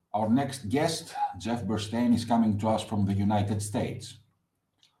Our next guest, Jeff Burstein, is coming to us from the United States.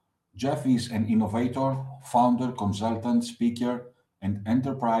 Jeff is an innovator, founder, consultant, speaker, and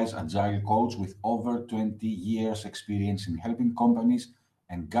enterprise agile coach with over 20 years experience in helping companies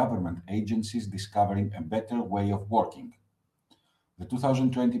and government agencies discovering a better way of working. The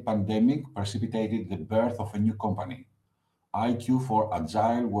 2020 pandemic precipitated the birth of a new company. IQ for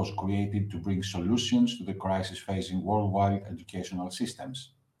Agile was created to bring solutions to the crisis facing worldwide educational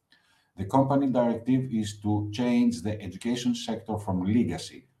systems. The company directive is to change the education sector from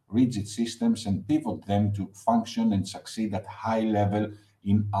legacy, rigid systems, and pivot them to function and succeed at high level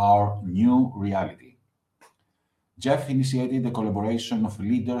in our new reality. Jeff initiated the collaboration of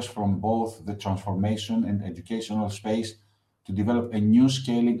leaders from both the transformation and educational space to develop a new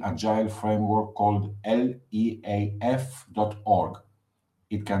scaling agile framework called leaf.org.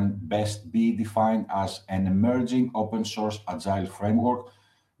 It can best be defined as an emerging open source agile framework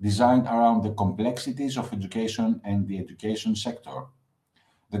designed around the complexities of education and the education sector.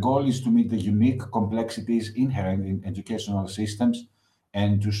 The goal is to meet the unique complexities inherent in educational systems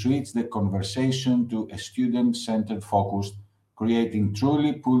and to switch the conversation to a student-centered focus, creating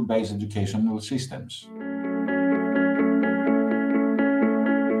truly pool-based educational systems.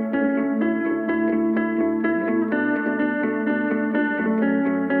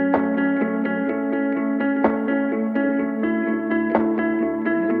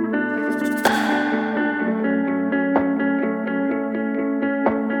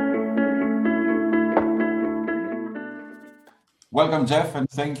 Welcome, Jeff, and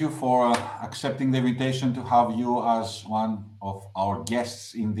thank you for accepting the invitation to have you as one of our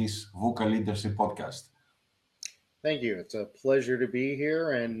guests in this VUCA Leadership podcast. Thank you. It's a pleasure to be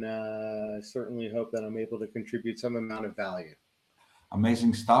here, and I certainly hope that I'm able to contribute some amount of value.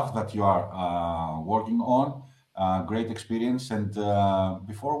 Amazing stuff that you are working on. Great experience. And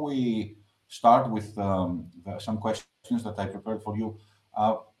before we start with some questions that I prepared for you,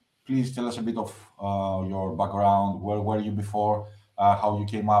 please tell us a bit of your background. Where were you before? How you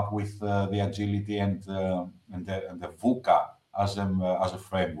came up with the agility and the VUCA as a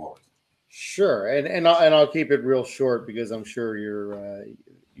framework. Sure, and I'll keep it real short because I'm sure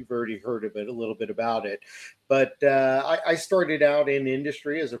you've already heard of it a little bit about it. But I started out in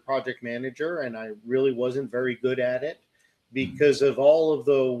industry as a project manager, and I really wasn't very good at it because of all of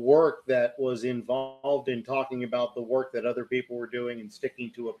the work that was involved in talking about the work that other people were doing and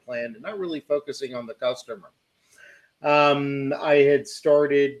sticking to a plan and not really focusing on the customer. I had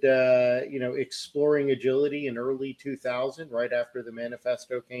started, exploring agility in early 2000, right after the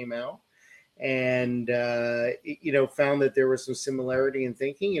manifesto came out, and found that there was some similarity in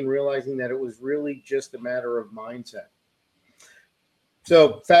thinking and realizing that it was really just a matter of mindset.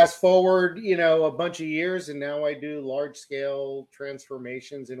 So fast forward, a bunch of years, and now I do large scale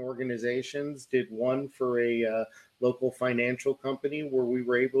transformations in organizations. Did one for a local financial company where we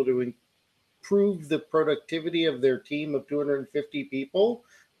were able to improve the productivity of their team of 250 people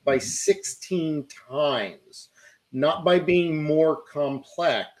by 16 times, not by being more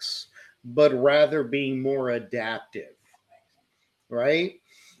complex, but rather being more adaptive, right?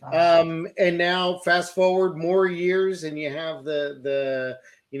 And now fast forward more years, and you have the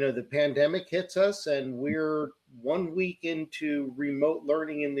pandemic hits us, and we're 1 week into remote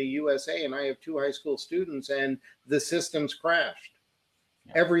learning in the USA, and I have 2 high school students, and the systems crashed.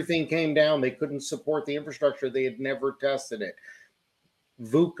 Everything came down. They couldn't support the infrastructure. They had never tested it.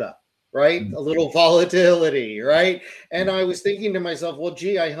 VUCA, right? A little volatility, right? And I was thinking to myself, well,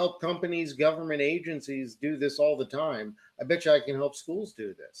 gee, I help companies, government agencies do this all the time. I bet you I can help schools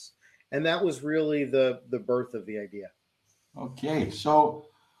do this. And that was really the birth of the idea. Okay, so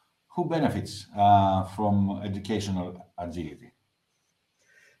who benefits from educational agility?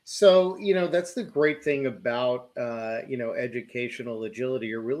 So, that's the great thing about, educational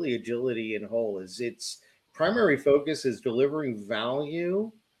agility, or really agility in whole, is its primary focus is delivering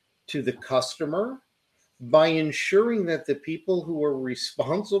value to the customer by ensuring that the people who are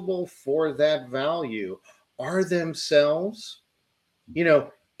responsible for that value are themselves,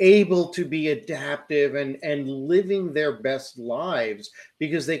 able to be adaptive and living their best lives,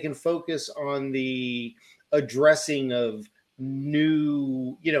 because they can focus on the addressing of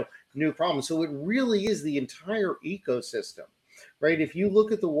new problems. So it really is the entire ecosystem, right? If you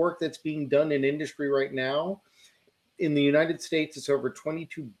look at the work that's being done in industry right now, in the United States, it's over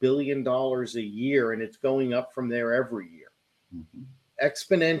 $22 billion a year, and it's going up from there every year.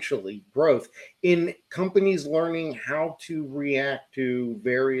 Exponentially growth in companies learning how to react to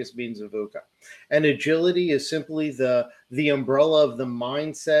various means of VUCA. And agility is simply the umbrella of the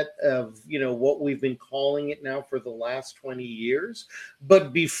mindset of, what we've been calling it now for the last 20 years.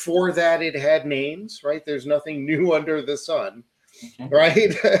 But before that, it had names, right? There's nothing new under the sun. Okay.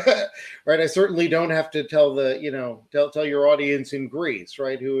 Right. Right. I certainly don't have to tell tell your audience in Greece,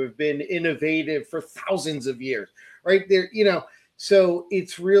 right, who have been innovative for thousands of years, right there, so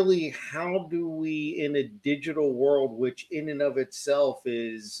it's really, how do we, in a digital world, which in and of itself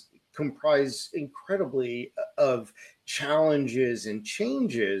is comprised incredibly of challenges and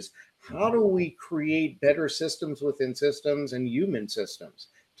changes, how do we create better systems within systems and human systems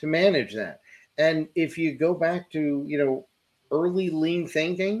to manage that? And if you go back to, early lean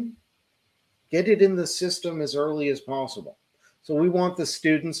thinking, get it in the system as early as possible. So we want the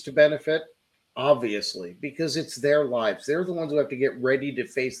students to benefit, obviously, because it's their lives. They're the ones who have to get ready to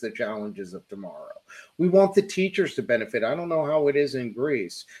face the challenges of tomorrow. We want the teachers to benefit. I don't know how it is in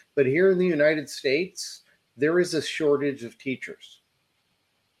Greece, but here in the United States, there is a shortage of teachers.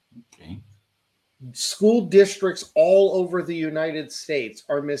 Okay. School districts all over the United States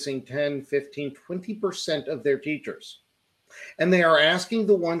are missing 10, 15, 20% of their teachers. And they are asking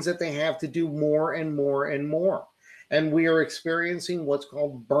the ones that they have to do more and more and more. And we are experiencing what's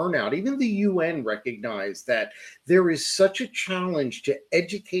called burnout. Even the UN recognized that there is such a challenge to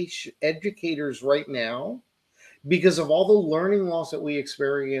educators right now because of all the learning loss that we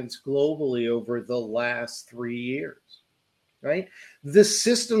experienced globally over the last 3 years. Right? The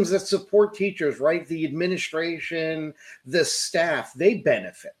systems that support teachers, right? The administration, the staff, they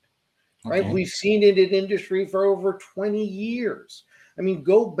benefit. Right. Okay. We've seen it in industry for over 20 years. I mean,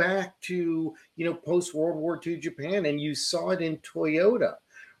 go back to, post World War II Japan, and you saw it in Toyota,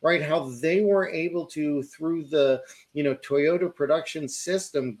 right? How they were able to, through the, Toyota production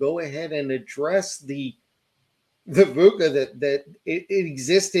system, go ahead and address the VUCA that it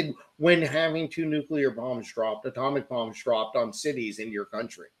existed when having 2 nuclear bombs dropped, atomic bombs dropped on cities in your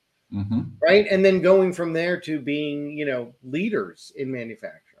country. Mm-hmm. Right. And then going from there to being, leaders in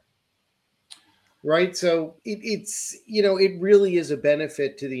manufacturing. Right. So it's, it really is a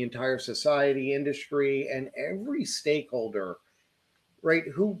benefit to the entire society, industry, and every stakeholder, right,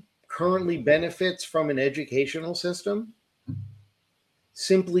 who currently benefits from an educational system,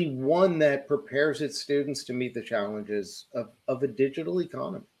 simply one that prepares its students to meet the challenges of a digital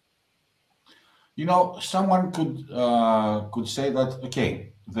economy. Someone could say that,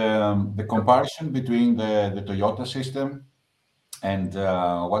 okay, the comparison between the Toyota system and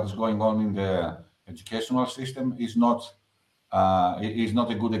what is going on in the educational system is not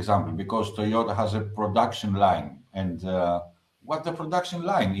a good example, because Toyota has a production line, and what the production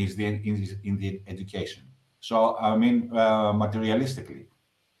line is in the education. So I mean, materialistically.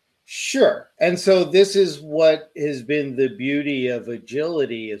 Sure. And so this is what has been the beauty of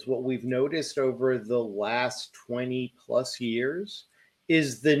agility, is what we've noticed over the last 20 plus years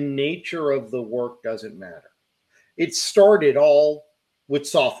is the nature of the work doesn't matter. It started all with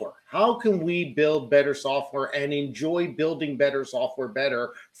software. How can we build better software and enjoy building better software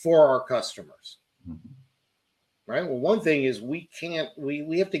better for our customers? Mm-hmm. Right. Well, one thing is we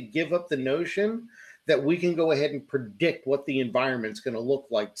have to give up the notion that we can go ahead and predict what the environment's going to look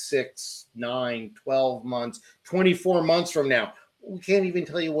like 6, 9, 12 months, 24 months from now. We can't even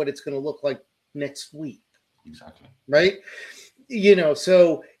tell you what it's going to look like next week. Exactly. Right.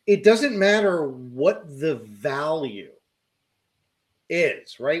 So it doesn't matter what the value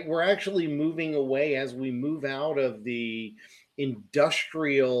is, right? We're actually moving away as we move out of the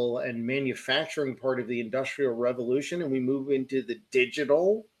industrial and manufacturing part of the industrial revolution and we move into the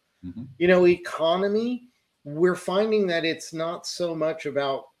digital, economy. We're finding that it's not so much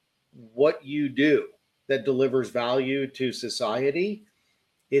about what you do that delivers value to society.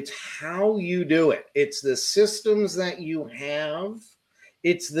 It's how you do it. It's the systems that you have.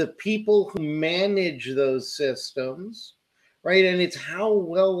 It's the people who manage those systems, right? And it's how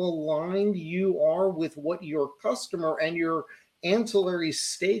well aligned you are with what your customer and your ancillary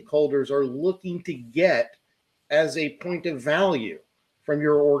stakeholders are looking to get as a point of value from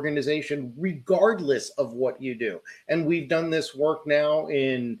your organization, regardless of what you do. And we've done this work now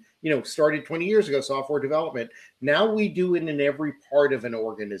in, started 20 years ago, software development. Now we do it in every part of an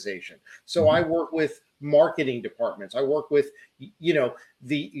organization. So I work with marketing departments. I work with, here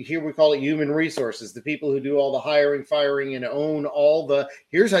we call it human resources, the people who do all the hiring, firing, and own all the,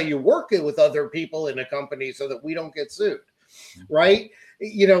 here's how you work it with other people in a company so that we don't get sued, right?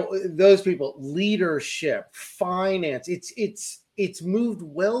 Those people, leadership, finance, it's moved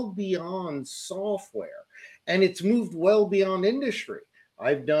well beyond software, and it's moved well beyond industry.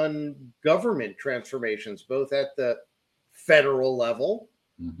 I've done government transformations, both at the federal level,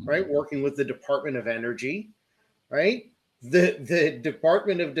 right? Working with the Department of Energy, right? The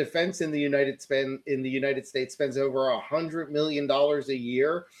Department of Defense in the United States spends over $100 million a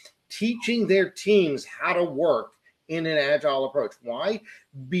year teaching their teams how to work in an agile approach. Why?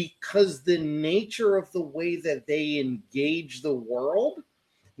 Because the nature of the way that they engage the world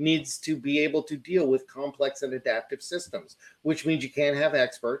needs to be able to deal with complex and adaptive systems, which means you can't have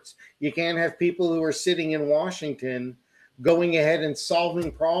experts. You can't have people who are sitting in Washington going ahead and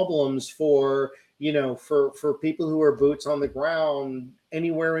solving problems for people who are boots on the ground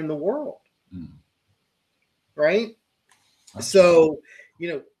anywhere in the world. Right? So,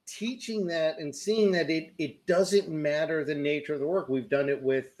 teaching that and seeing that it doesn't matter the nature of the work. We've done it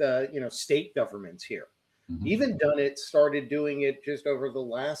with, state governments here. Even started doing it just over the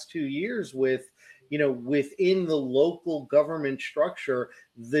last 2 years with, within the local government structure,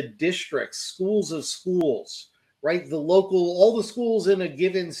 the districts, schools of schools, right? All the schools in a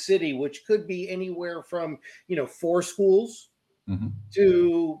given city, which could be anywhere from, 4 schools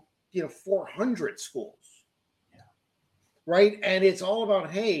to, 400 schools. Right. And it's all about,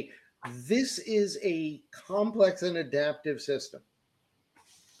 hey, this is a complex and adaptive system.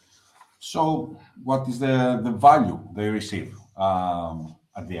 So what is the value they receive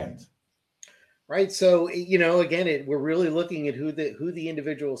at the end? Right. So, again, we're really looking at who the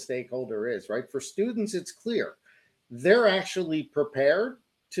individual stakeholder is. Right. For students, it's clear they're actually prepared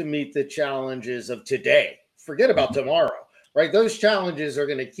to meet the challenges of today. Forget about tomorrow. Right. Those challenges are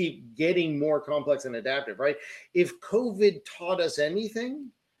going to keep getting more complex and adaptive. Right. If COVID taught us anything,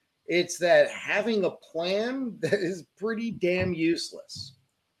 it's that having a plan that is pretty damn useless.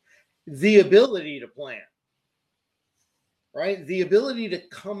 The ability to plan, right? The ability to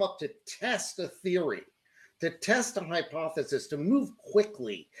come up to test a theory, to test a hypothesis, to move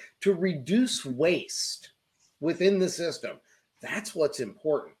quickly, to reduce waste within the system. That's what's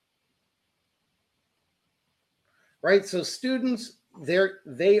important. Right? So students,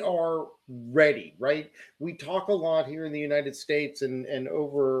 they are ready, right? We talk a lot here in the United States and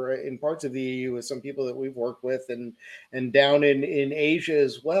over in parts of the EU with some people that we've worked with and down in Asia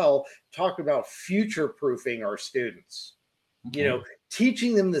as well, talk about future-proofing our students.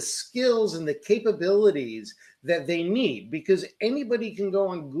 Teaching them the skills and the capabilities that they need, because anybody can go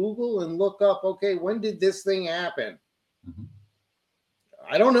on Google and look up, okay, when did this thing happen?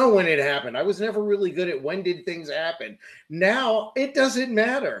 I don't know when it happened. I was never really good at when did things happen. Now it doesn't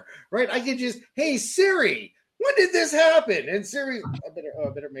matter, right? I could just, hey, Siri, when did this happen? And Siri, I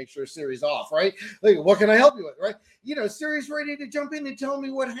better make sure Siri's off, right? Like, what can I help you with, right? Siri's ready to jump in and tell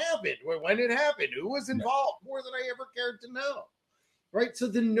me what happened, when it happened, who was involved, more than I ever cared to know, right? So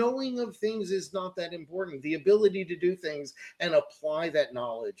the knowing of things is not that important. The ability to do things and apply that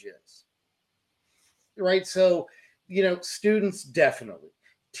knowledge is, right? So, students definitely.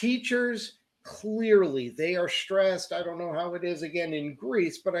 Teachers, clearly, they are stressed. I don't know how it is again in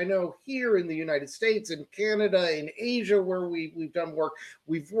Greece, but I know here in the United States, in Canada, in Asia, where we've done work,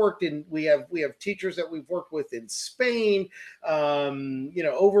 we have teachers that we've worked with in Spain,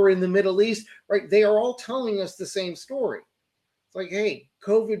 over in the Middle East, right? They are all telling us the same story. It's like, hey,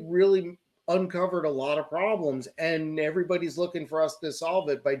 COVID really uncovered a lot of problems and everybody's looking for us to solve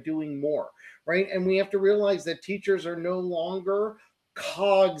it by doing more, right? And we have to realize that teachers are no longer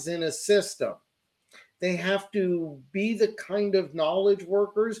cogs in a system. They have to be the kind of knowledge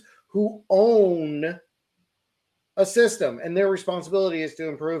workers who own a system, and their responsibility is to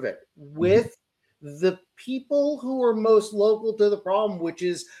improve it with the people who are most local to the problem, which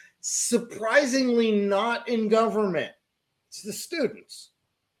is surprisingly not in government. It's the students.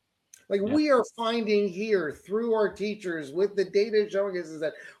 We are finding here through our teachers with the data showing us is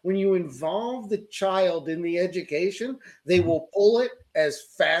that when you involve the child in the education, they will pull it as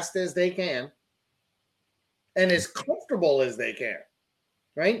fast as they can and as comfortable as they can,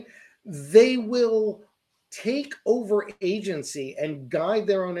 right? They will take over agency and guide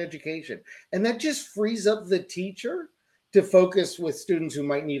their own education. And that just frees up the teacher to focus with students who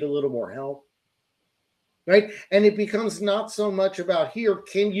might need a little more help. Right. And it becomes not so much about here,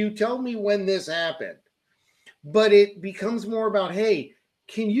 can you tell me when this happened? But it becomes more about, hey,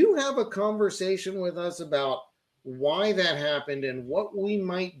 can you have a conversation with us about why that happened and what we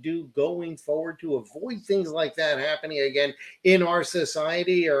might do going forward to avoid things like that happening again in our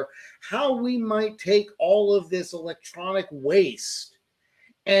society, or how we might take all of this electronic waste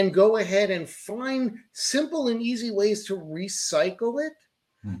and go ahead and find simple and easy ways to recycle it.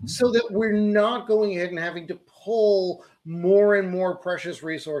 So that we're not going ahead and having to pull more and more precious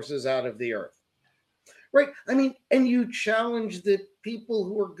resources out of the earth, Right. I mean, and you challenge the people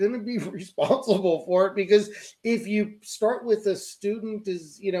who are going to be responsible for it, because if you start with a student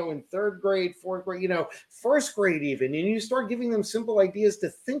is, in third grade, fourth grade, first grade even, and you start giving them simple ideas to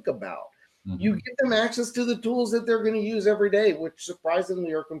think about, you give them access to the tools that they're going to use every day, which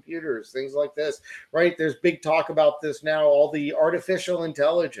surprisingly are computers, things like this, right? There's big talk about this now, all the artificial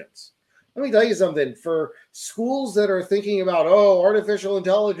intelligence. Let me tell you something. For schools that are thinking about, oh, artificial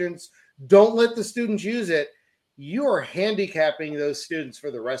intelligence, don't let the students use it, you are handicapping those students for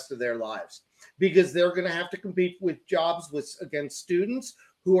the rest of their lives, because they're going to have to compete with jobs against students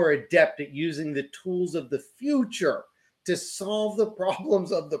who are adept at using the tools of the future to solve the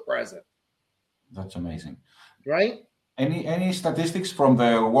problems of the present. That's amazing. Right? Any statistics from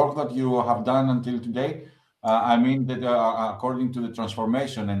the work that you have done until today? I mean, that according to the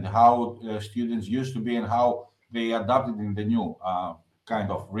transformation and how students used to be and how they adapted in the new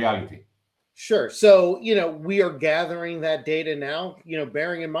kind of reality. Sure. So, we are gathering that data now,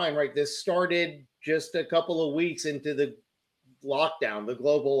 bearing in mind, right, this started just a couple of weeks into the lockdown, the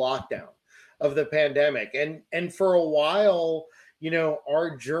global lockdown of the pandemic. And for a while,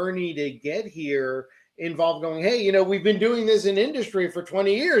 our journey to get here involved going, hey, we've been doing this in industry for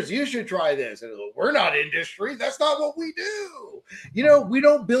 20 years. You should try this. And we're not industry. That's not what we do. We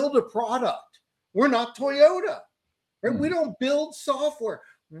don't build a product. We're not Toyota. Right? We don't build software.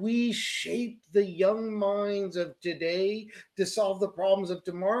 We shape the young minds of today to solve the problems of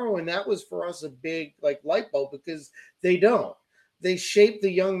tomorrow. And that was for us a big light bulb, because they don't. They shape the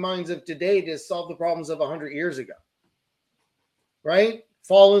young minds of today to solve the problems of 100 years ago. Right?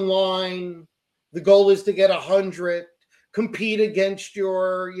 Fall in line. The goal is to get 100. Compete against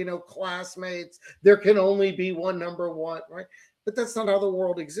your, classmates. There can only be one number one, right? But that's not how the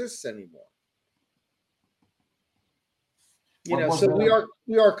world exists anymore. So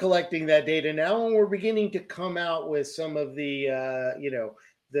we are collecting that data now, and we're beginning to come out with some of the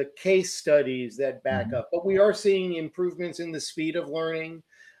the case studies that back up. But we are seeing improvements in the speed of learning,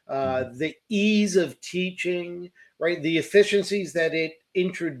 the ease of teaching, right? The efficiencies that it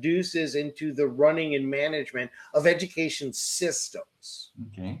introduces into the running and management of education systems.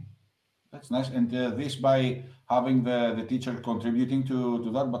 Okay, that's nice. And this by having the teacher contributing to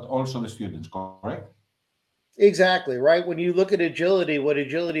that, but also the students, correct? Exactly, right? When you look at agility, what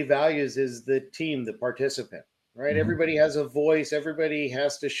agility values is the team, the participant, right? Everybody has a voice. Everybody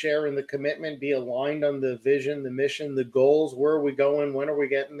has to share in the commitment, be aligned on the vision, the mission, the goals. Where are we going? When are we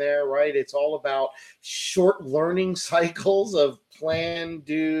getting there, right? It's all about short learning cycles of plan,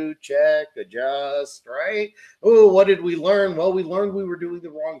 do, check, adjust, right? Oh, what did we learn? Well, we learned we were doing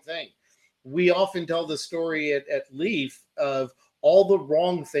the wrong thing. We often tell the story at Leaf of all the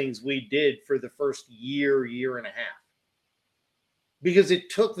wrong things we did for the first year and a half, because it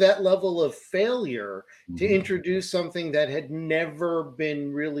took that level of failure to introduce something that had never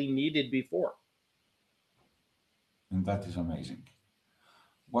been really needed before. And that is amazing.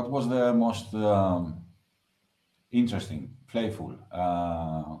 What was the most interesting, playful,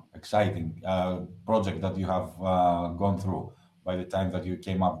 exciting project that you have gone through by the time that you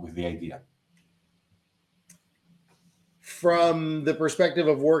came up with the idea? From the perspective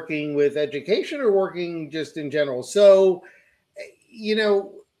of working with education or working just in general? So,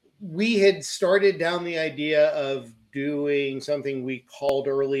 we had started down the idea of doing something we called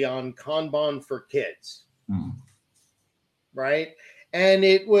early on Kanban for kids. Right? And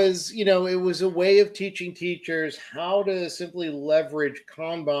it was, it was a way of teaching teachers how to simply leverage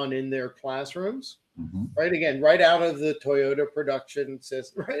Kanban in their classrooms. Right? Again, right out of the Toyota production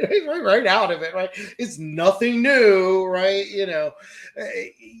system, right out of it, right? It's nothing new, right?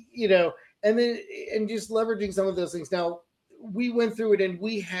 And just leveraging some of those things. Now, we went through it and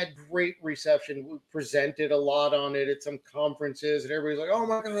we had great reception. We presented a lot on it at some conferences, and everybody's like, oh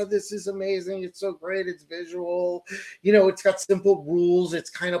my God, this is amazing. It's so great. It's visual. It's got simple rules.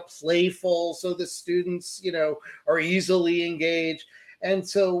 It's kind of playful. So the students, are easily engaged. And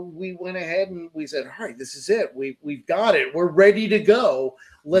so we went ahead and we said, all right, this is it. We've got it. We're ready to go.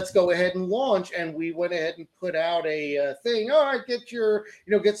 Let's go ahead and launch. And we went ahead and put out a thing. All right,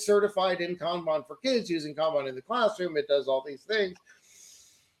 get certified in Kanban for kids using Kanban in the classroom. It does all these things.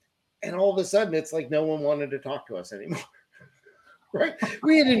 And all of a sudden, it's like no one wanted to talk to us anymore. Right?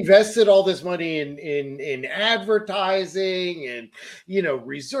 We had invested all this money in advertising and,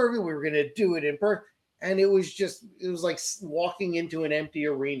 reserving. We were going to do it in person. And it was like walking into an empty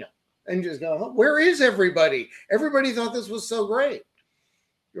arena and just go, where is everybody? Everybody thought this was so great.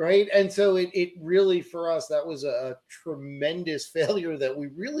 Right. And so it really, for us, that was a tremendous failure that we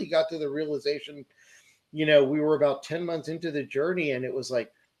really got to the realization, we were about 10 months into the journey, and it was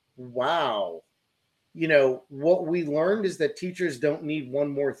like, wow, what we learned is that teachers don't need one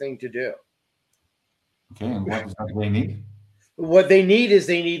more thing to do. Okay, and what is that they need? What they need is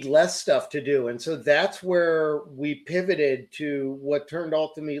they need less stuff to do. And so that's where we pivoted to what turned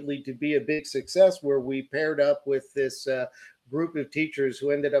ultimately to be a big success, where we paired up with this group of teachers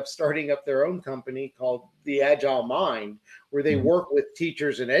who ended up starting up their own company called the Agile Mind, where they work with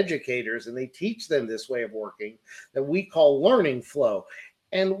teachers and educators and they teach them this way of working that we call learning flow.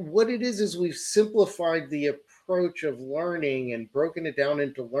 And what it is we've simplified the approach of learning and broken it down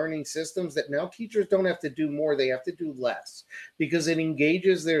into learning systems that now teachers don't have to do more, they have to do less, because it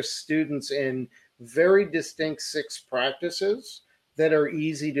engages their students in very distinct 6 practices that are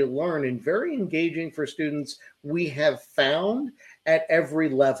easy to learn and very engaging for students, we have found, at every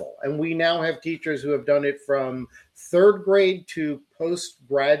level. And we now have teachers who have done it from 3rd grade to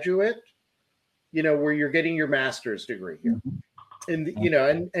postgraduate, where you're getting your master's degree here.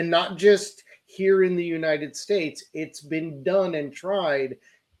 And and not just here in the United States, it's been done and tried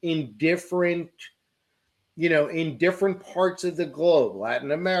in different parts of the globe,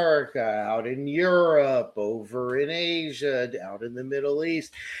 Latin America, out in Europe, over in Asia, out in the Middle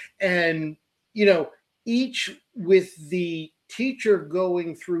East. And, each with the teacher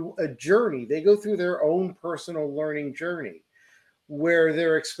going through a journey, they go through their own personal learning journey where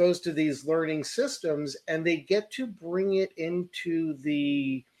they're exposed to these learning systems and they get to bring it into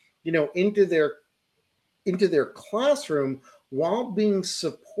the, into their classroom while being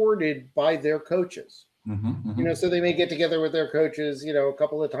supported by their coaches. So they may get together with their coaches, a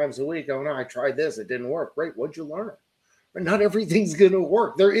couple of times a week. Oh, no, I tried this. It didn't work. Great. What'd you learn? But not everything's going to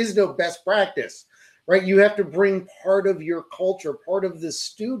work. There is no best practice, right? You have to bring part of your culture, part of the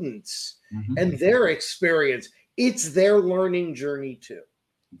students and their experience. It's their learning journey too.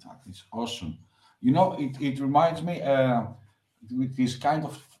 That is awesome. It reminds me with this kind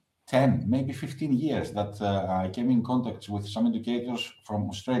of 10, maybe 15 years that I came in contact with some educators from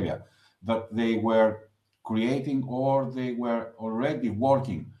Australia that they were creating or they were already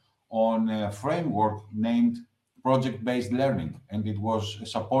working on a framework named project-based learning, and it was a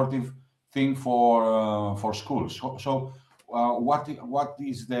supportive thing for schools. So what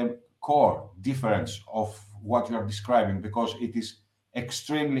is the core difference of what you are describing? Because it is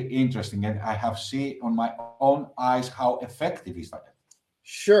extremely interesting, and I have seen on my own eyes how effective is that.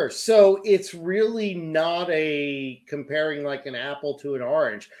 Sure. So it's really not a comparing like an apple to an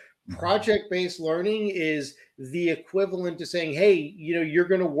orange. Project-based learning is the equivalent to saying, hey, you're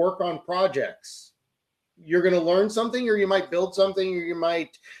going to work on projects. You're going to learn something, or you might build something, or you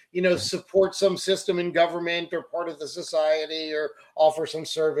might, support some system in government or part of the society or offer some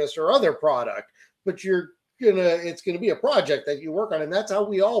service or other product. But it's going to be a project that you work on. And that's how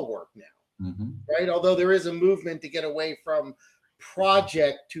we all work now, right? Although there is a movement to get away from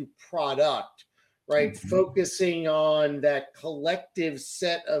project to product, right? Focusing on that collective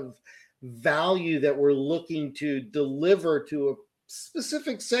set of value that we're looking to deliver to a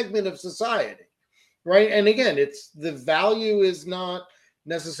specific segment of society, right? And again, it's the value is not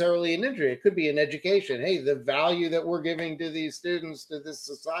necessarily an injury. It could be an education. Hey, the value that we're giving to these students, to this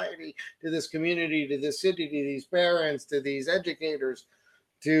society, to this community, to this city, to these parents, to these educators,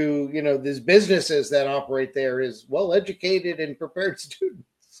 to these businesses that operate there is well-educated and prepared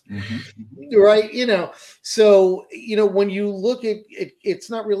students, right? So when you look at it,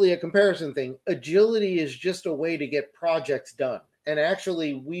 it's not really a comparison thing. Agility is just a way to get projects done, and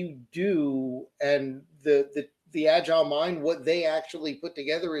actually we do. And the Agile Mind, what they actually put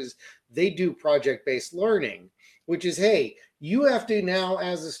together is they do project-based learning, which is, hey, you have to now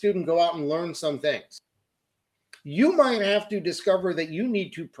as a student go out and learn some things. You might have to discover that you need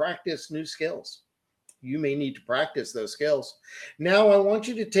to practice new skills. You may need to practice those skills. Now, I want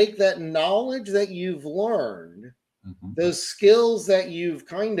you to take that knowledge that you've learned, those skills that you've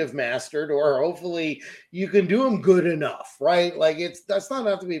kind of mastered, or hopefully you can do them good enough, right? Like that's not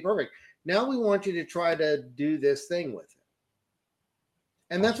have to be perfect. Now we want you to try to do this thing with it.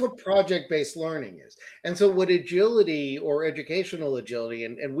 And that's what project-based learning is. And so what agility or educational agility,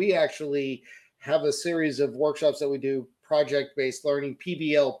 and we actually have a series of workshops that we do, project-based learning,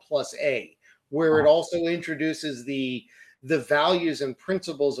 PBL plus A, where it also introduces the values and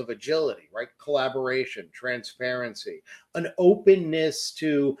principles of agility, right? Collaboration, transparency, an openness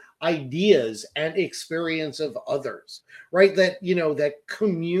to ideas and experience of others, right? That, that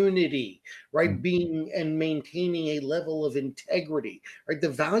community, right? Being and maintaining a level of integrity, right? The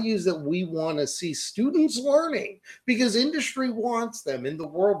values that we want to see students learning because industry wants them and the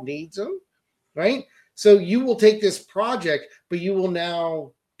world needs them. Right? So you will take this project, but you will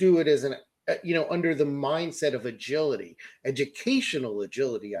now do it as an under the mindset of agility, educational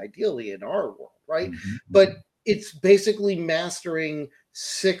agility, ideally in our world, right? Mhm, But mhm. it's basically mastering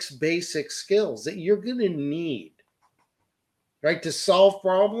 6 basic skills that you're going to need, right, to solve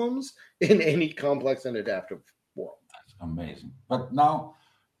problems in any complex and adaptive world. Amazing. But now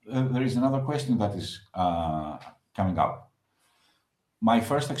there is another question that is coming up. My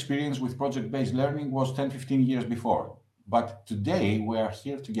first experience with project-based learning was 10, 15 years before. But today we are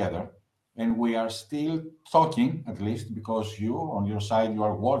here together and we are still talking, at least because you, on your side, you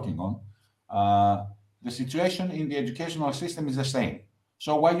are working on. The situation in the educational system is the same.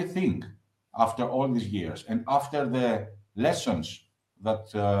 So why you think, after all these years and after the lessons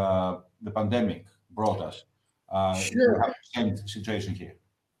that the pandemic brought us, we Sure. have the same situation here?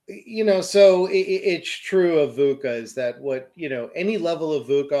 So it's true of VUCA is that any level of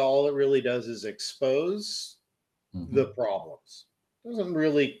VUCA, all it really does is expose the Mhm. problems. It doesn't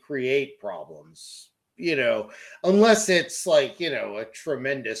really create problems, unless it's like, a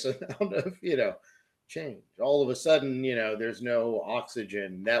tremendous amount of, change. All of a sudden, there's no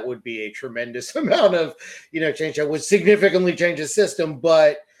oxygen. That would be a tremendous amount of, change that would significantly change the system.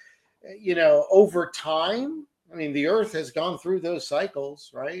 But over time, I mean, the Earth has gone through those cycles,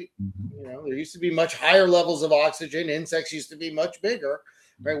 right? Mhm. There used to be much higher levels of oxygen. Insects used to be much bigger,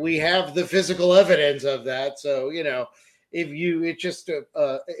 right? We have the physical evidence of that. So, if you, it just,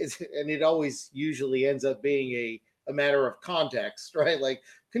 and it always usually ends up being a matter of context, right? Like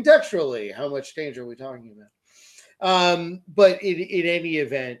contextually, how much change are we talking about? But in any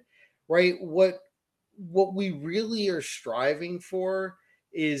event, right? What we really are striving for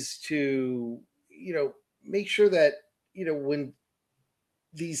is to make sure that when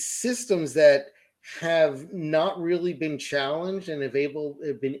these systems that have not really been challenged and have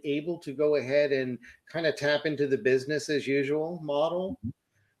been able to go ahead and kind of tap into the business as usual model,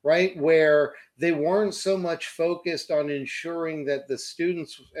 right, where they weren't so much focused on ensuring that the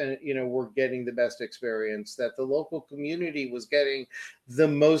students were getting the best experience, that the local community was getting the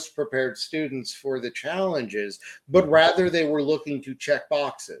most prepared students for the challenges, but Mhm. rather they were looking to check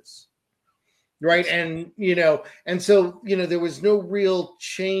boxes, right? And so there was no real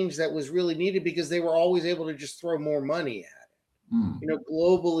change that was really needed because they were always able to just throw more money at it. Mm.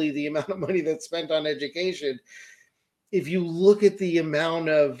 Globally, the amount of money that's spent on education, if you look at the amount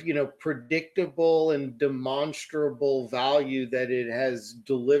of predictable and demonstrable value that it has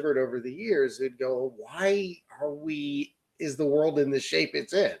delivered over the years, it'd go, why is the world in the shape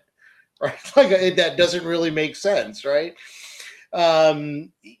it's in? Right? Like that doesn't really make sense, right? So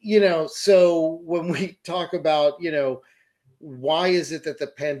when we talk about why is it that the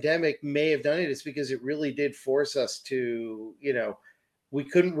pandemic may have done it, it's because it really did force us to we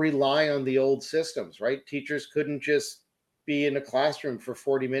couldn't rely on the old systems, right? Teachers couldn't just be in a classroom for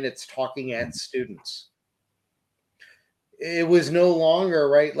 40 minutes talking at students. It was no longer,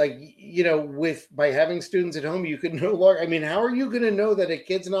 right, like, with by having students at home, you could no longer, I mean, how are you going to know that a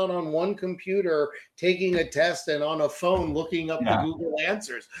kid's not on one computer taking a test and on a phone looking up the Yeah. Google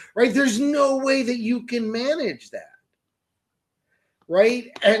answers, right? There's no way that you can manage that,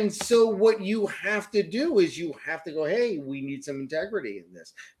 right? And so what you have to do is you have to go, hey, we need some integrity in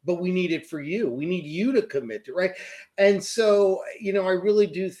this, but we need it for you. We need you to commit to, right? And so, I really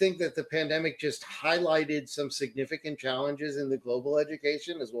do think that the pandemic just highlighted some significant challenges in the global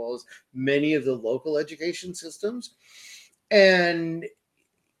education as well as many of the local education systems. And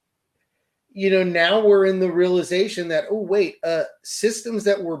now we're in the realization that, oh wait, systems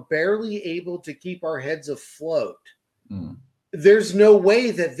that were barely able to keep our heads afloat, Mm. there's no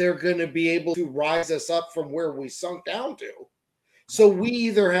way that they're going to be able to rise us up from where we sunk down to. So we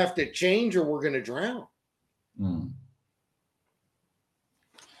either have to change or we're going to drown. Mm.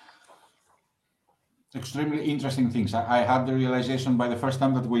 Extremely interesting things. I had the realization by the first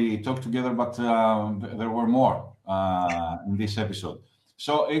time that we talked together, but there were more in this episode.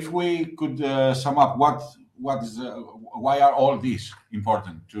 So, if we could sum up, what is why are all these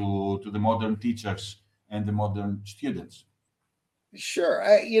important to the modern teachers and the modern students? Sure.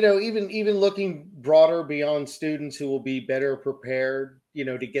 Even looking broader beyond students who will be better prepared,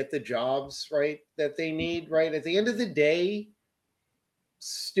 to get the jobs, right, that they need, right? At the end of the day,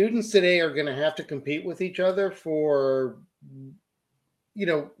 students today are going to have to compete with each other for,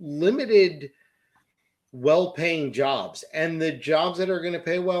 limited well-paying jobs, and the jobs that are going to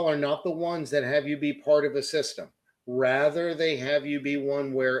pay well are not the ones that have you be part of a system. Rather, they have you be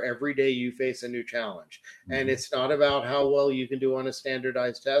one where every day you face a new challenge, and Mhm. it's not about how well you can do on a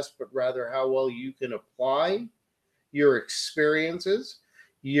standardized test, but rather how well you can apply your experiences,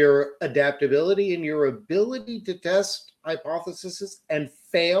 your adaptability, and your ability to test hypotheses and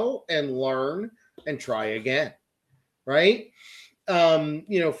fail and learn and try again, right?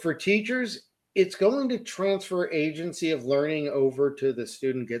 For teachers, it's going to transfer agency of learning over to the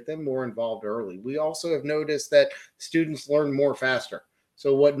student, get them more involved early. We also have noticed that students learn more faster.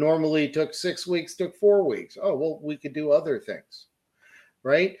 So what normally took 6 weeks took 4 weeks. Oh, well, we could do other things,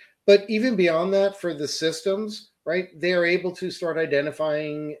 right? But even beyond that, for the systems, right, they are able to start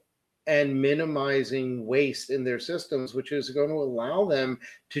identifying and minimizing waste in their systems, which is going to allow them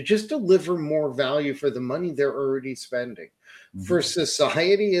to just deliver more value for the money they're already spending. Mm-hmm. For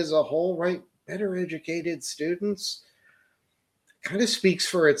society as a whole, right, better educated students kind of speaks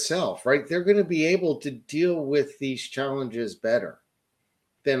for itself, right? They're going to be able to deal with these challenges better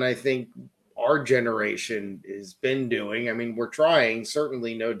than I think our generation has been doing. I mean, we're trying,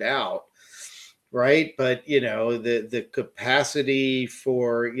 certainly, no doubt, right? But, the capacity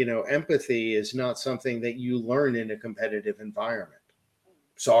for, empathy is not something that you learn in a competitive environment.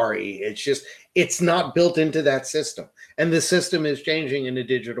 Sorry, it's not built into that system. And the system is changing in a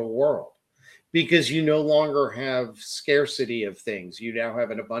digital world because you no longer have scarcity of things. You now have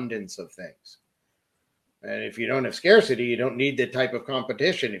an abundance of things. And if you don't have scarcity, you don't need the type of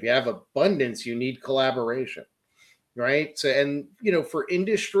competition. If you have abundance, you need collaboration, right? So, and, for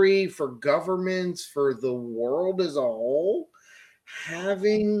industry, for governments, for the world as a whole,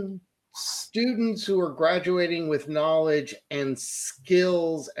 having students who are graduating with knowledge and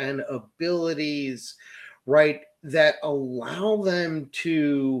skills and abilities, right, that allow them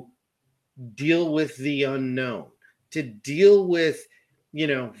to deal with the unknown, to deal with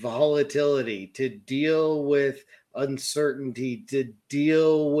volatility, to deal with uncertainty, to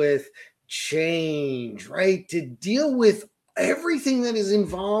deal with change, right? To deal with everything that is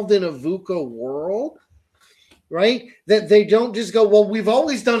involved in a VUCA world, right? That they don't just go, well, we've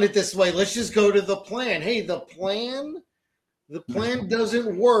always done it this way. Let's just go to the plan. Hey, the plan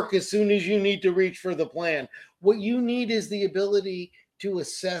doesn't work as soon as you need to reach for the plan. What you need is the ability to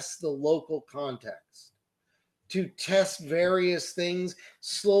assess the local context, to test various things,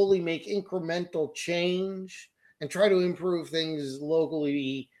 slowly make incremental change, and try to improve things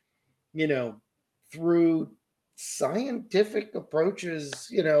locally, through scientific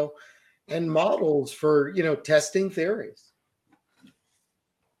approaches, and models for, testing theories.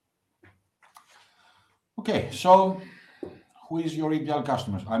 Okay, so who is your ideal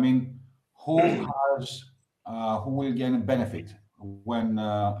customers? I mean, who will gain a benefit when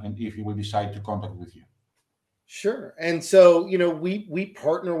and if you will decide to contact with you? Sure. And so, we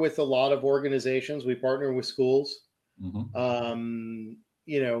partner with a lot of organizations. We partner with schools. Mm-hmm.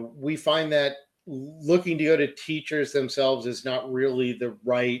 We find that looking to go to teachers themselves is not really the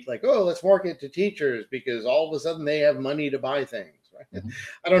right, like, oh, let's market to teachers because all of a sudden they have money to buy things. Right? Mm-hmm.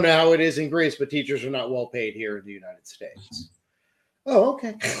 I don't know how it is in Greece, but teachers are not well paid here in the United States. Mm-hmm. Oh,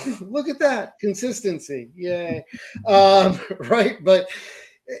 okay. Look at that consistency. Yay. Right. But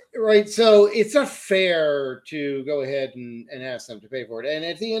right. So it's not fair to go ahead and ask them to pay for it. And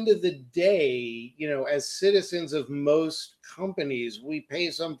at the end of the day, as citizens of most companies, we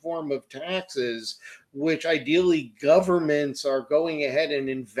pay some form of taxes, which ideally governments are going ahead and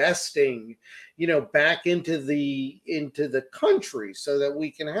investing, back into the country so that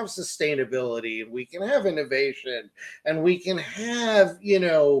we can have sustainability and we can have innovation and we can have,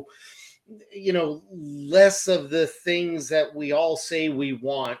 less of the things that we all say we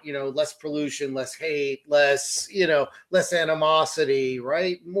want, less pollution, less hate, less animosity,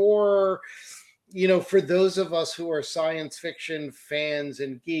 right? More, for those of us who are science fiction fans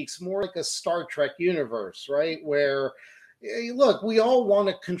and geeks, more like a Star Trek universe, right? Where, look, we all want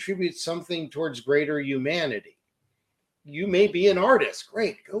to contribute something towards greater humanity. You may be an artist.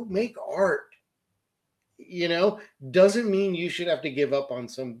 Great. Go make art. Doesn't mean you should have to give up on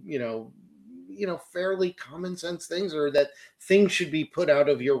some, fairly common sense things, or that things should be put out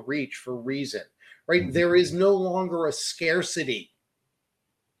of your reach for reason, right? Mm-hmm. There is no longer a scarcity,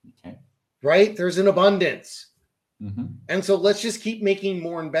 okay, right? There's an abundance. Mm-hmm. And so let's just keep making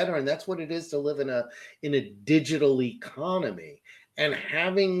more and better. And that's what it is to live in a digital economy, and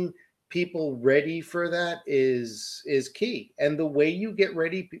having people ready for that is key. And the way you get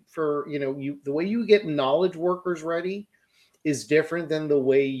ready for, the way you get knowledge workers ready is different than the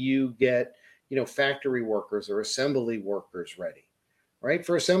way you get, factory workers or assembly workers ready, right?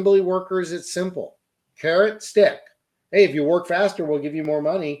 For assembly workers, it's simple. Carrot, stick. Hey, if you work faster, we'll give you more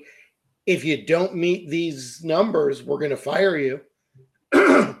money. If you don't meet these numbers, we're going to fire you,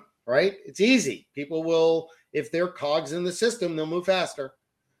 right? It's easy. People will, if they're cogs in the system, they'll move faster.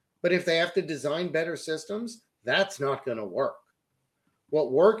 But if they have to design better systems, that's not going to work,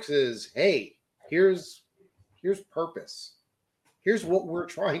 What works is, hey, here's purpose. Here's what we're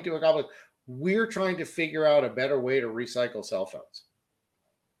trying to accomplish. We're trying to figure out a better way to recycle cell phones.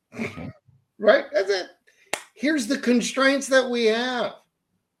 Okay. Right? That's it. Here's the constraints that we have.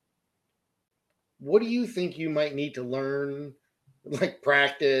 What do you think you might need to learn, like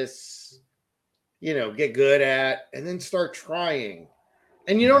practice, get good at, and then start trying?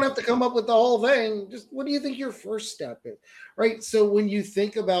 And you don't have to come up with the whole thing. Just what do you think your first step is? Right. So when you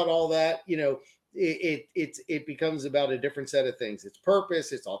think about all that, it becomes about a different set of things. It's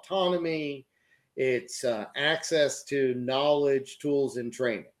purpose, it's autonomy, it's access to knowledge, tools, and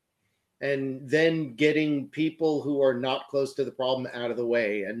training. And then getting people who are not close to the problem out of the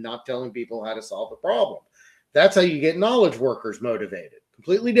way and not telling people how to solve the problem. That's how you get knowledge workers motivated.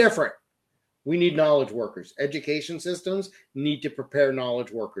 Completely different. We need knowledge workers. Education systems need to prepare knowledge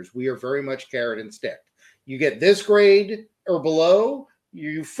workers. We are very much carrot and stick. You get this grade or below,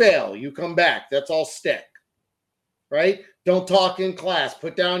 you fail, you come back. That's all stick, right? Don't talk in class.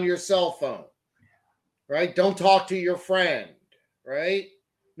 Put down your cell phone, right? Don't talk to your friend, right?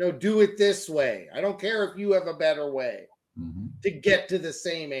 No, do it this way. I don't care if you have a better way to get to the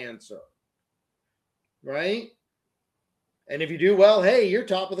same answer, right? And if you do well, hey, you're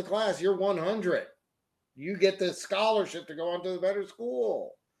top of the class. You're 100. You get the scholarship to go on to the better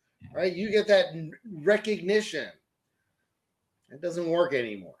school, right? You get that recognition. It doesn't work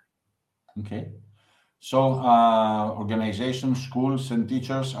anymore. Okay. So organizations, schools, and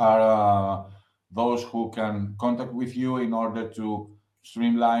teachers are those who can contact with you in order to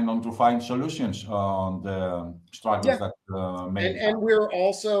streamline and to find solutions on the struggles that may and we're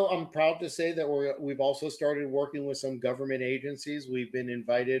also, I'm proud to say that we've also started working with some government agencies. We've been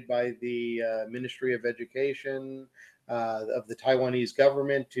invited by the Ministry of Education of the Taiwanese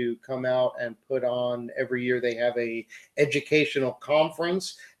government to come out and put on, every year they have a educational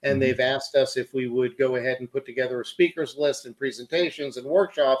conference, and they've asked us if we would go ahead and put together a speakers list and presentations and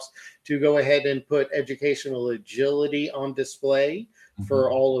workshops to go ahead and put educational agility on display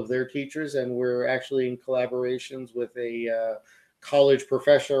for all of their teachers. And we're actually in collaborations with a college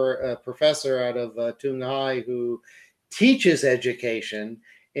professor out of Tung Hai who teaches education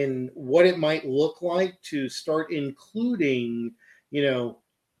and what it might look like to start including,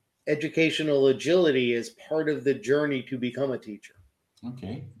 educational agility as part of the journey to become a teacher.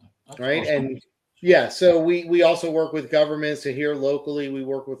 Okay. That's right. Awesome. And yeah, so we also work with governments. So here locally, we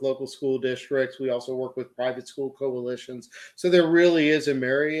work with local school districts. We also work with private school coalitions. So there really is a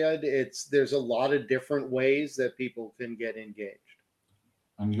myriad. There's a lot of different ways that people can get engaged.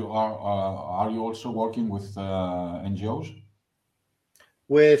 And you are you also working with NGOs?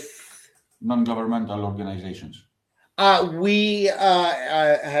 With non-governmental organizations? We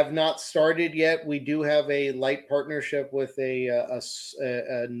have not started yet. We do have a light partnership with a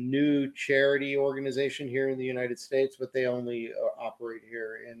new charity organization here in the United States, but they only operate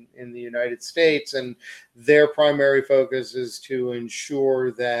here in the United States. And their primary focus is to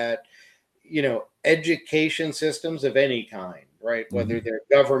ensure that, education systems of any kind, right, whether they're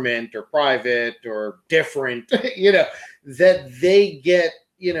government or private or different, that they get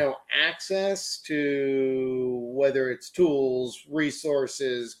access to, whether it's tools,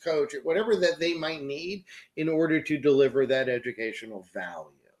 resources, coach, whatever that they might need in order to deliver that educational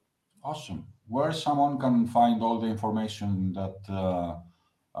value. Awesome. Where someone can find all the information that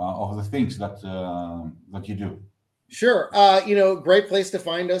of the things that that you do? Sure. Great place to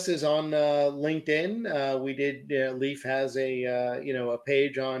find us is on LinkedIn. We did. Leaf has a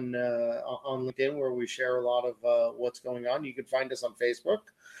page on LinkedIn where we share a lot of what's going on. You can find us on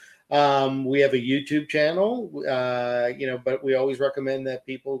Facebook. We have a YouTube channel. But we always recommend that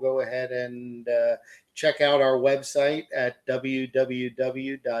people go ahead and check out our website at www.l-eaf.org.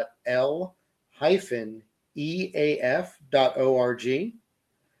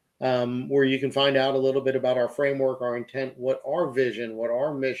 Where you can find out a little bit about our framework, our intent, what our vision, what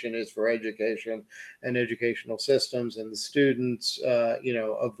our mission is for education and educational systems and the students,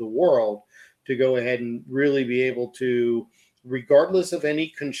 of the world, to go ahead and really be able to, regardless of any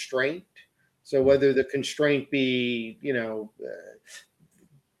constraint. So whether the constraint be,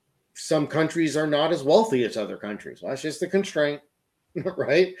 some countries are not as wealthy as other countries. Well, that's just the constraint,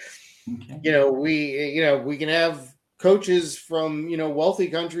 right? Okay. We can have coaches from, wealthy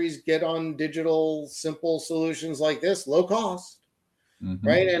countries get on digital, simple solutions like this, low cost,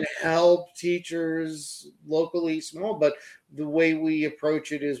 right? And help teachers locally small. But the way we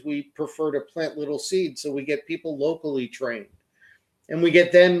approach it is we prefer to plant little seeds. So we get people locally trained and we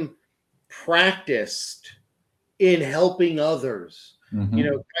get them practiced in helping others,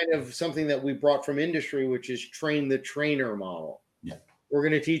 kind of something that we brought from industry, which is train the trainer model. Yeah. We're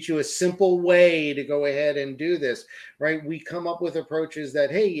going to teach you a simple way to go ahead and do this, right? We come up with approaches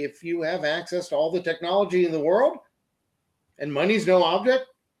that, hey, if you have access to all the technology in the world and money's no object,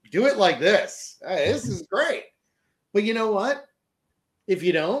 do it like this. Hey, this is great. But you know what? If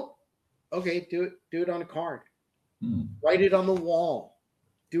you don't, okay, do it on a card. Write it on the wall.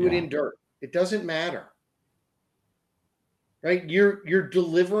 Do it in dirt. It doesn't matter. Right? You're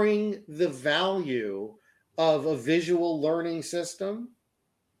delivering the value of a visual learning system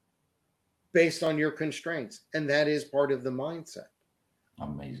based on your constraints. And that is part of the mindset.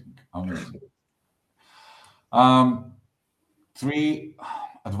 Amazing. Amazing. 3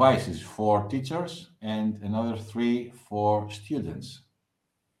 advices for teachers and another 3 for students.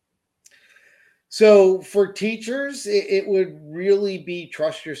 So for teachers, it would really be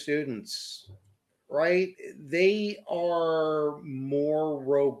trust your students, right? They are more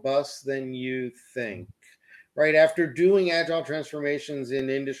robust than you think, right? After doing agile transformations in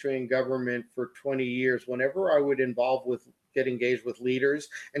industry and government for 20 years, whenever I would get engaged with leaders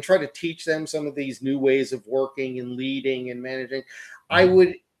and try to teach them some of these new ways of working and leading and managing, I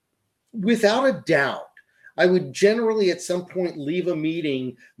would, without a doubt, I would generally at some point leave a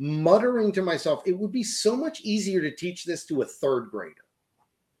meeting muttering to myself, it would be so much easier to teach this to a 3rd grader,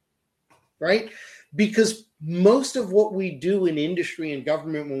 right? Because most of what we do in industry and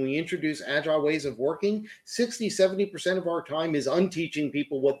government when we introduce agile ways of working, 60, 70% of our time is unteaching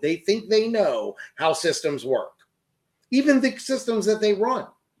people what they think they know how systems work, even the systems that they run,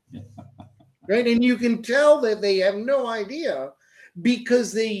 right? And you can tell that they have no idea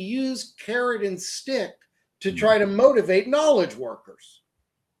because they use carrot and stick to try to motivate knowledge workers.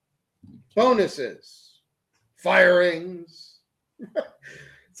 Bonuses, firings.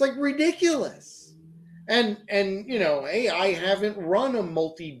 It's like ridiculous. And you know, hey, I haven't run a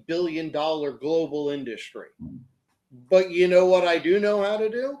multi-billion-dollar global industry. But you know what I do know how to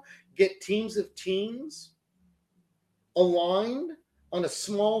do? Get teams of teams aligned on a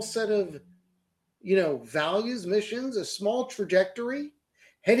small set of, you know, values, missions, a small trajectory,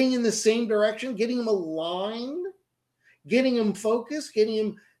 heading in the same direction, getting them aligned, getting them focused, getting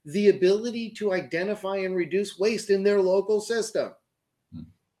them the ability to identify and reduce waste in their local system.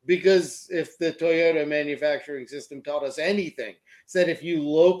 Because if the Toyota manufacturing system taught us anything, it's that if you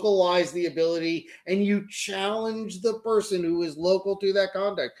localize the ability and you challenge the person who is local to that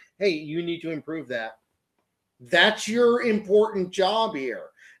context, hey, you need to improve that. That's your important job here,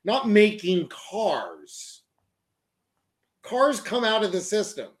 not making cars. Cars come out of the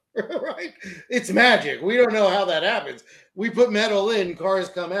system, right? It's magic. We don't know how that happens. We put metal in, cars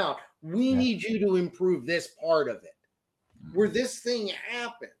come out. We need you to improve this part of it, where this thing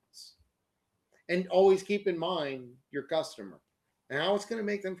happens. And always keep in mind your customer and how it's going to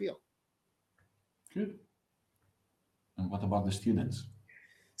make them feel. Good. And what about the students?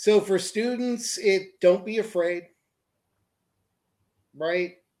 So for students, don't be afraid,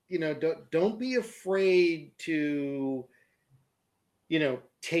 right? You know, don't be afraid to, you know,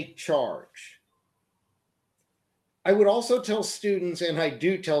 take charge. I would also tell students, and I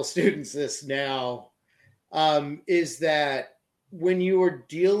do tell students this now, is that when you are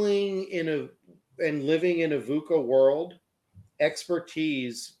dealing and living in a VUCA world,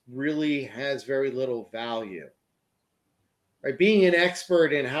 expertise really has very little value. Right? Being an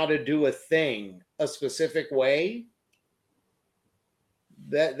expert in how to do a thing a specific way,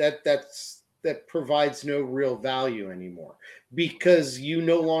 that provides no real value anymore, because you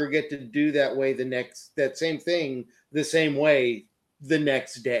no longer get to do that same thing the same way the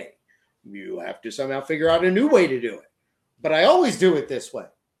next day. You have to somehow figure out a new way to do it. But I always do it this way.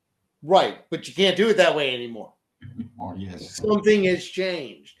 Right, but you can't do it that way anymore. Oh, yes. Something has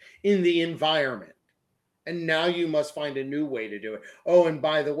changed in the environment. And now you must find a new way to do it. Oh, and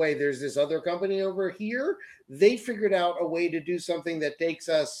by the way, there's this other company over here. They figured out a way to do something that takes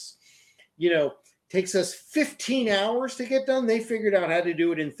us 15 hours to get done. They figured out how to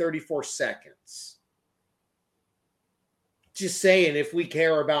do it in 34 seconds. Just saying, if we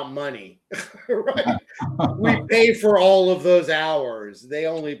care about money, right? We pay for all of those hours. They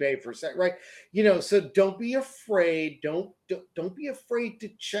only pay for right? You know, so don't be afraid. Don't be afraid to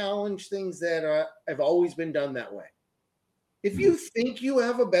challenge things that have always been done that way. If you think you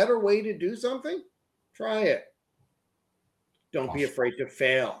have a better way to do something, try it. Don't be afraid to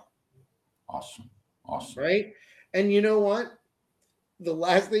fail. Awesome. Right? And you know what? The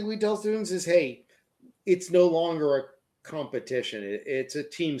last thing we tell students is, hey, it's no longer a competition. It's a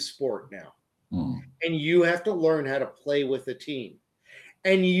team sport now. And you have to learn how to play with the team.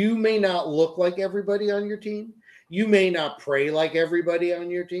 And you may not look like everybody on your team. You may not pray like everybody on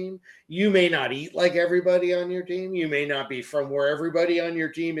your team. You may not eat like everybody on your team. You may not be from where everybody on your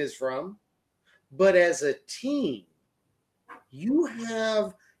team is from. But as a team, you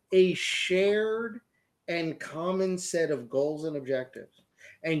have a shared and common set of goals and objectives.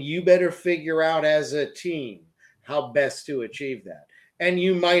 And you better figure out as a team how best to achieve that. And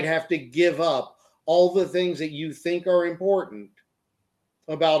you might have to give up all the things that you think are important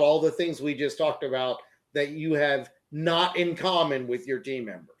about all the things we just talked about that you have not in common with your team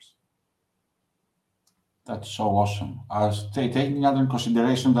members. That's so awesome. Taking under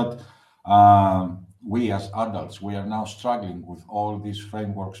consideration that we as adults, we are now struggling with all these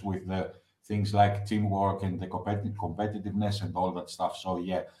frameworks with the things like teamwork and the competitiveness and all that stuff. So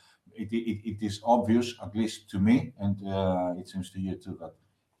yeah, it is obvious, at least to me, and it seems to you too,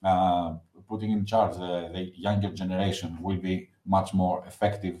 that putting in charge the younger generation will be much more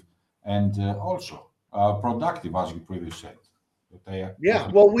effective and also productive, as you previously said. Yeah,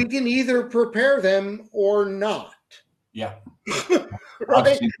 well, we can either prepare them or not. Yeah.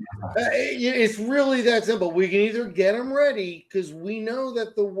 Right? It's really that simple. We can either get them ready because we know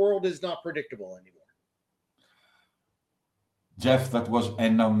that the world is not predictable anymore. Jeff, that was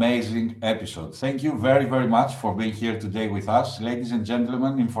an amazing episode. Thank you very, very much for being here today with us. Ladies and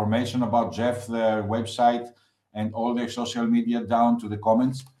gentlemen, information about Jeff, their website, and all their social media down to the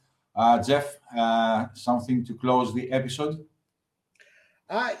comments. Jeff, something to close the episode?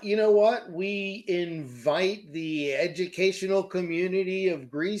 You know what? We invite the educational community of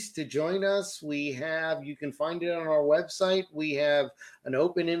Greece to join us. You can find it on our website. We have an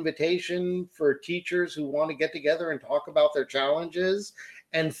open invitation for teachers who want to get together and talk about their challenges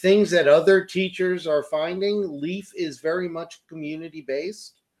and things that other teachers are finding. LEAF is very much community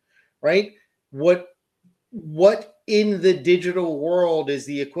based, right? What in the digital world is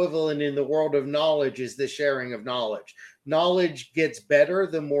the equivalent in the world of knowledge is the sharing of knowledge. Knowledge gets better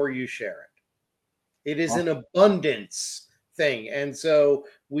the more you share it. It is an abundance thing. And so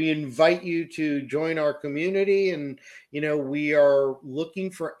we invite you to join our community. And, we are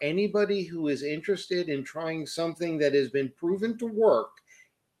looking for anybody who is interested in trying something that has been proven to work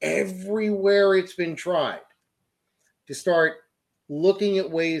everywhere it's been tried, to start looking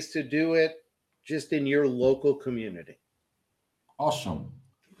at ways to do it just in your local community. Awesome.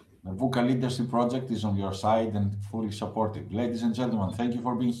 The VUCA Leadership Project is on your side and fully supported. Ladies and gentlemen, thank you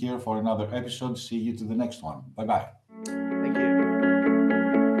for being here for another episode. See you to the next one. Bye-bye.